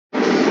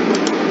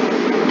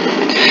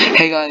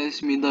Hey guys,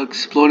 it's me, the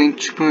Exploding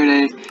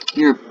Today.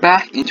 You're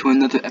back into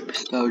another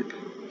episode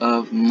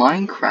of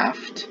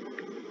Minecraft.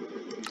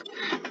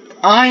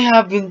 I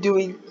have been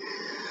doing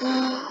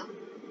a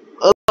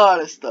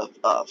lot of stuff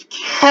off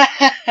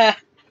cam.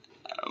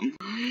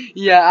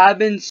 Yeah, I've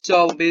been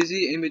so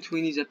busy in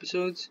between these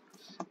episodes.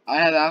 I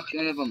have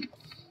actually,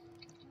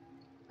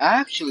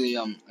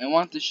 I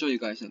want to show you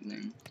guys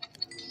something.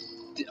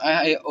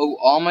 I owe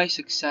all my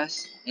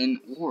success in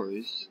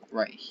wars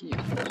right here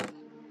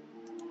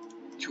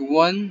to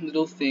one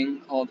little thing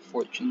called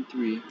Fortune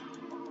 3.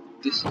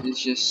 This is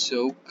just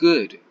so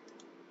good.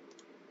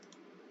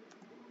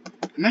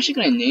 I'm actually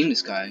gonna name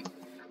this guy.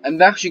 I've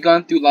actually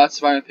gone through lots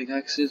of iron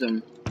pickaxes,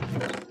 and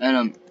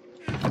I'm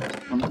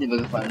gonna see if I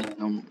can find it.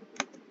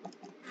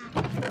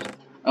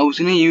 I was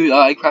gonna use,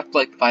 I crafted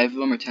like 5 of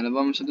them or 10 of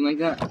them or something like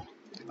that.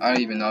 I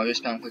don't even know, I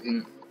just spam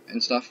clicking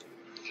and stuff.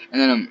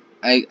 And then,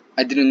 I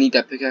didn't need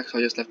that pickaxe, so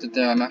I just left it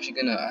there. I'm actually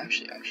gonna, I'm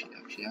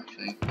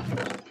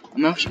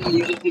actually gonna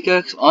use the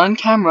pickaxe on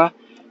camera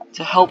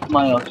to help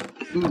my,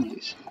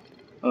 foodies.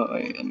 Oh,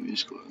 wait, let me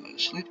just go to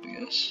sleep,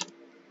 I guess.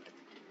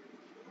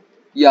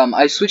 Yeah,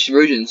 I switched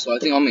versions, so I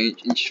think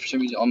for some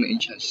reason all my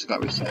enchants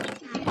got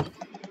reset.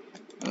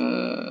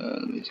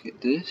 Let me just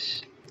get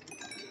this.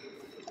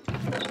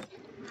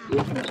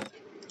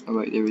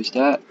 Alright, there is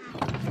that.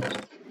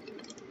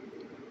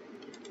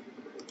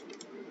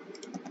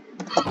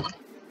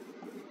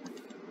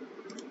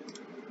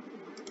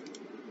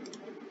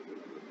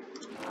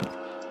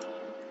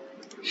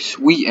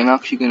 Sweet, I'm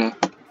actually gonna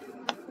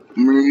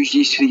merge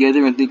these two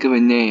together and think of a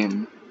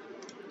name.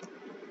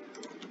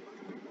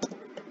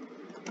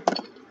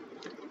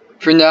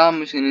 For now, I'm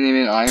just gonna name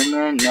it Iron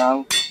Man.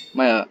 Now,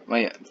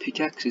 my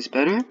pickaxe is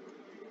better.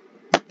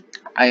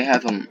 I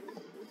have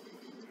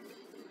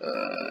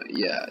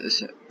yeah,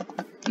 this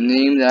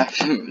name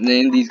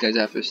these guys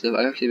after stuff.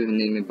 I actually haven't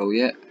named my bow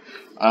yet.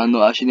 I don't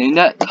know. I should name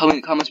that. Tell me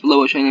in the comments below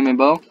what should I name my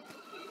bow.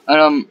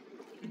 And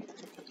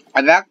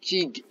I've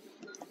actually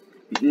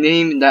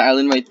named that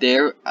island right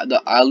there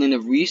the Island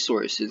of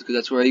Resources, because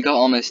that's where I got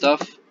all my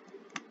stuff.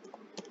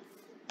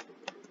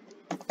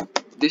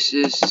 This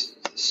is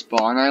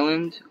Spawn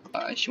Island.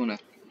 I just want to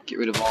get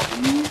rid of all of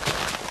them.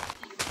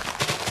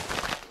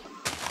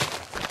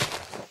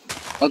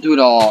 I'll do it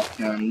all.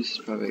 Yeah, this is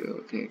probably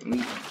okay.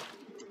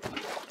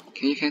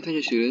 Can't I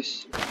just do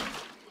this?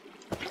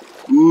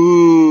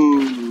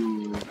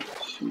 Ooh,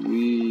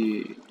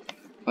 sweet.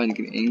 Find a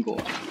good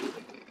angle.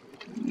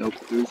 Nope,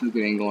 there's no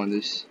good angle on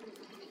this.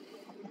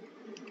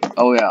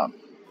 Oh yeah,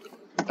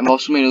 I've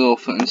also made a little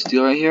flint and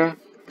steel right here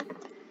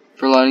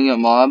for lighting up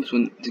mobs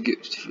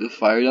to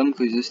fire them,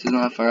 because this doesn't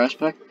have fire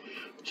aspect.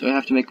 So I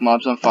have to make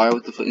mobs on fire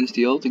with the flint and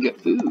steel to get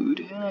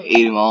food. I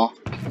ate them all.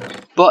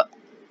 But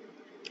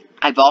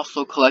I've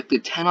also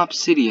collected 10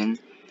 obsidian,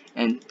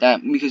 and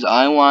that because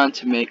I want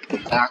to make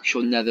an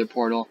actual nether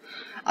portal.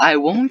 I know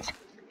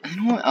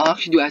what, I'll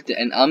actually do it at the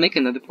end. I'll make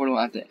another portal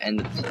at the end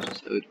of this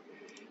episode.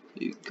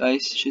 You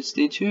guys should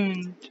stay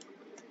tuned.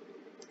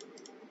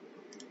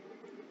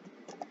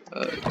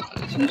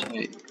 This is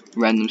my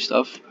random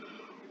stuff.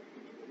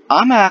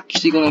 I'm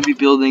actually gonna be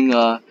building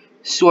a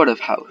sort of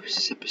house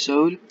this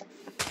episode.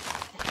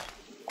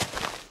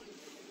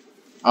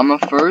 I'm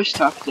gonna first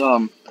have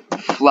to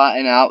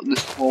flatten out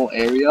this whole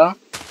area.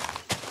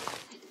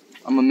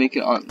 I'm gonna make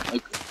it on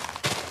like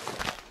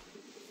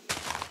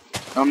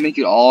I'll make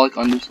it all like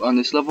on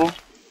this level.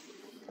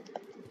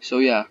 So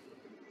yeah,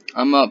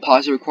 I'm gonna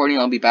pause the recording.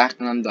 I'll be back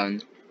when I'm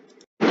done.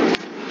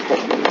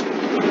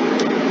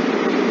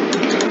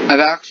 I've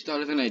actually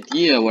thought of an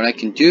idea. What I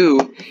can do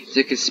is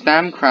I can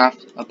spam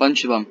craft a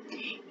bunch of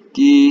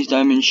these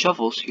diamond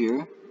shovels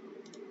here.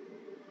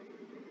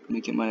 Let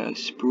me get my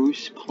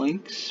spruce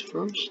planks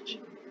first.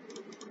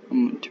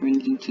 I'm gonna turn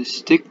it into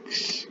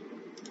sticks,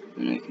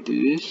 and I can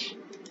do this,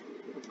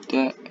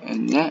 that,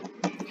 and that.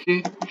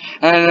 Okay,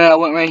 and I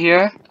went right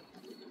here,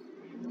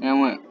 and I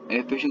went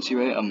efficiency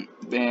right.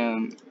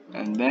 Bam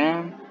and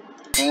bam,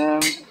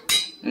 bam,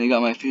 and I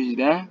got my efficiency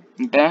bam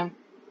and bam.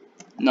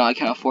 No, I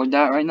can't afford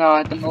that right now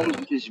at the moment,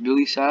 which is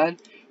really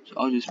sad. So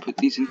I'll just put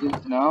these in here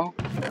now.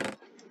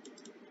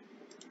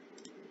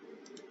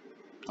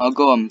 I'll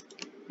go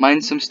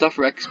mine some stuff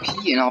for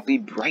XP, and I'll be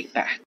right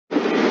back.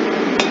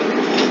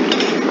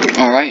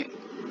 Alright.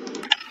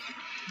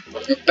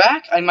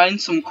 Back, I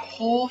mined some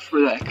coal for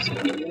the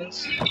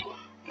experience.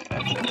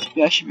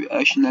 I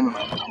should never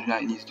do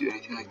not need to do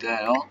anything like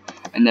that at all.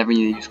 I never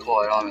need to use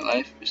coal at all in my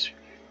life. Just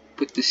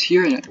put this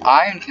here, and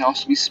iron can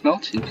also be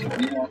smelted.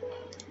 Yeah.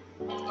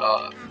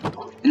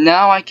 And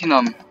now I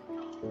can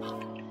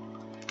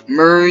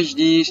merge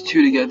these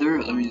two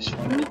together. Let me just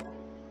find it.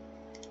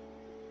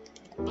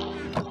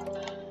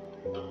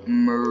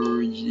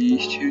 Merge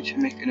these two to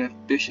make an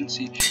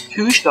efficiency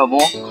 2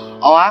 shovel.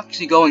 I'll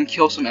actually go and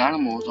kill some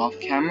animals off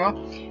camera,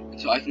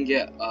 so I can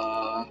get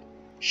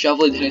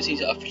shovel efficiency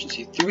to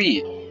efficiency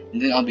 3,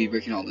 and then I'll be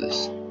breaking all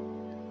this.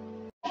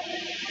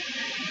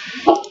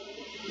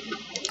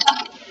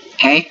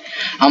 Okay,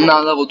 I'm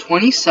now level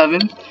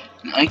 27,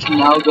 and I can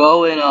now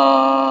go and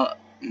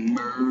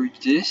merge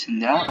this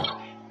and that,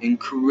 and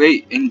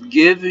create and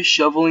give a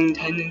shoveling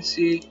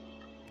tendency.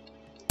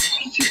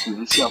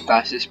 Let's see how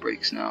fast this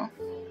breaks now.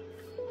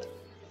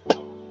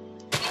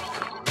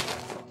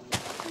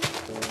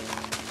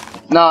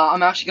 Nah,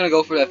 I'm actually gonna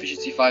go for the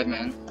efficiency 5,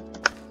 man.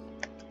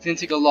 It's gonna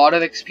take a lot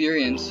of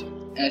experience,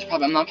 and it's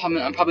probably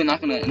I'm probably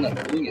not gonna end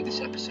up doing it this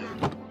episode.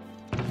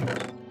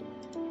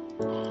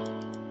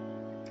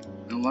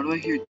 And why do I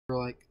hear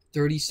for like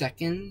 30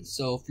 seconds?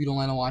 So if you don't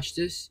want to watch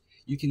this,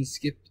 you can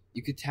skip.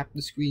 You could tap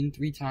the screen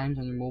 3 times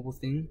on your mobile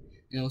thing,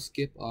 and it'll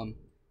skip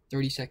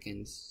 30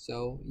 seconds.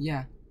 So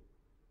yeah.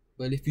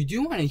 But if you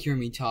do want to hear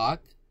me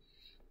talk,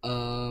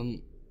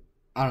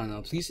 I don't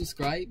know, please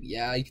subscribe.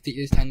 Yeah, you can take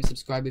this time to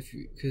subscribe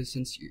because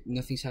since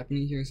nothing's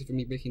happening here except for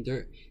me breaking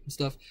dirt and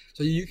stuff,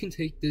 so you can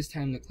take this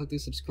time to click the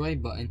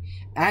subscribe button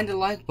and the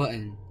like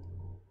button.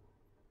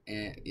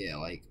 And yeah,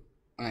 like,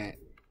 alright,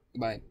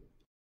 goodbye.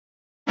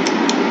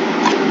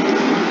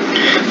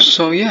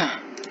 So yeah,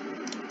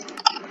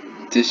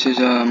 this is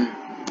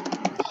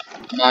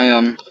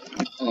my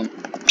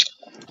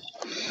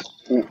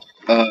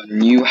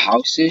new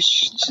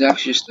house-ish. This is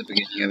actually just the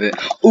beginning of it.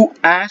 Oh,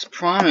 as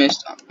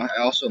promised, I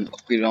also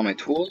upgraded all my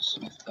tools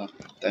with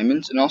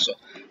diamonds, and also,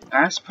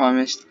 as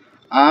promised,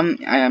 I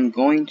am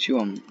going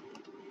to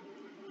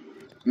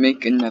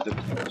make another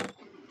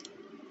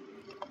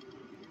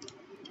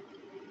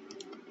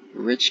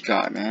rich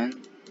guy,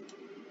 man.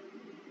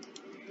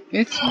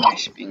 It's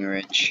nice being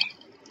rich.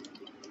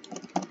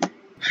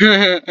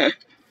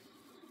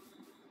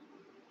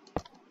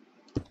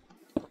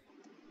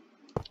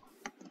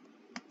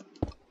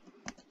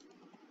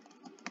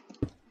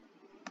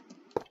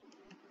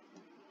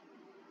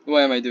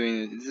 Why am I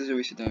doing this? This is a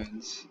waste of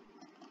diamonds.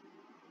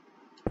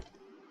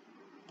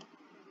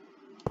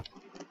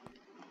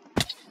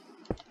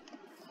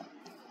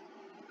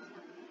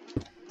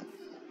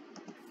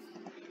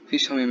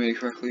 Please tell me I made it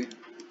correctly.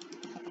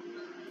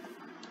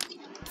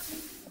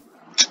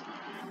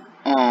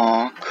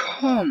 Aw,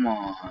 come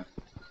on.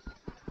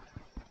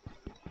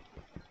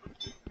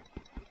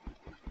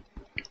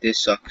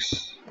 This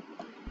sucks.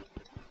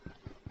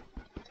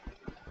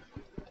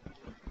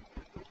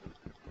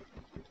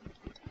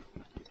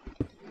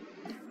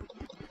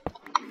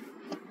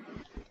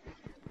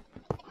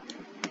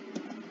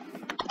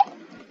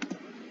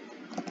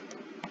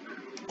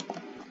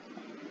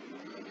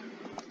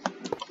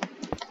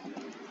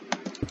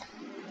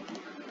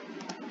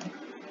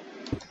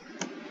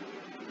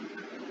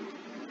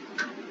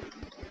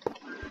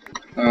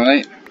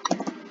 Alright.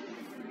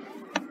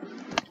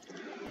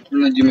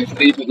 I'm gonna do my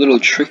favorite little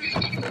trick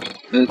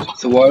with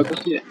the water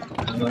bucket.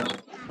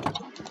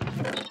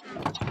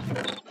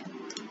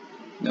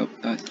 Nope,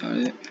 that's not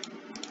it.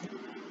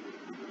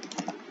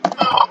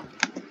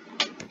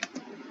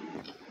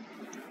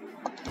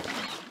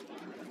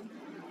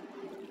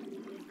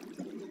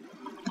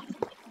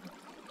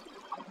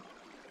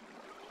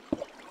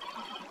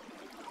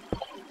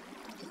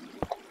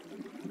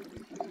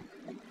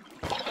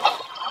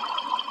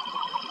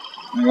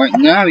 Alright,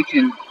 now we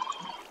can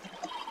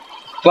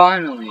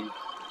finally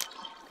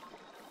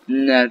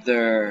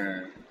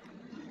nether.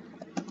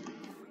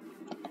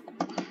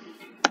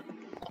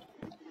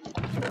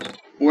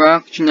 We're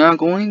actually now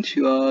going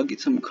to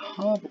get some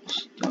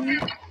cobblestone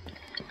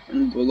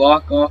and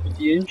block off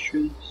the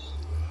entrance.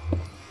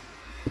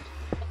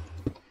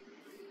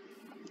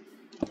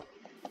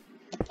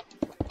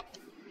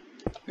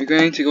 We're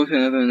going to go to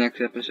another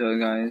next episode,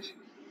 guys.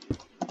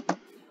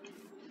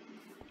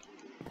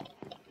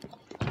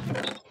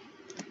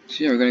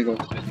 So yeah, we're gonna go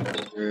to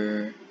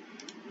another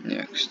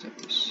next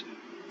episode.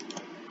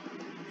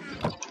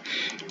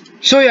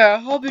 So yeah, I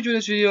hope you enjoyed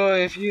this video.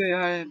 If you,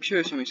 I'm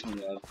sure show me some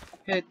love.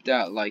 Hit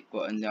that like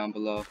button down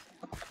below.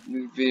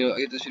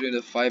 Get this video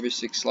to 5 or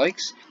 6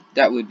 likes.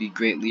 That would be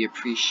greatly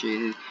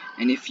appreciated.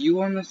 And if you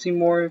want to see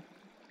more,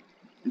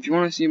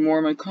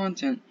 of my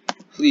content,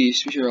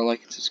 please be sure to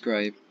like and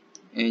subscribe.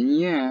 And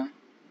yeah,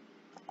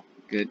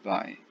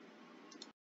 goodbye.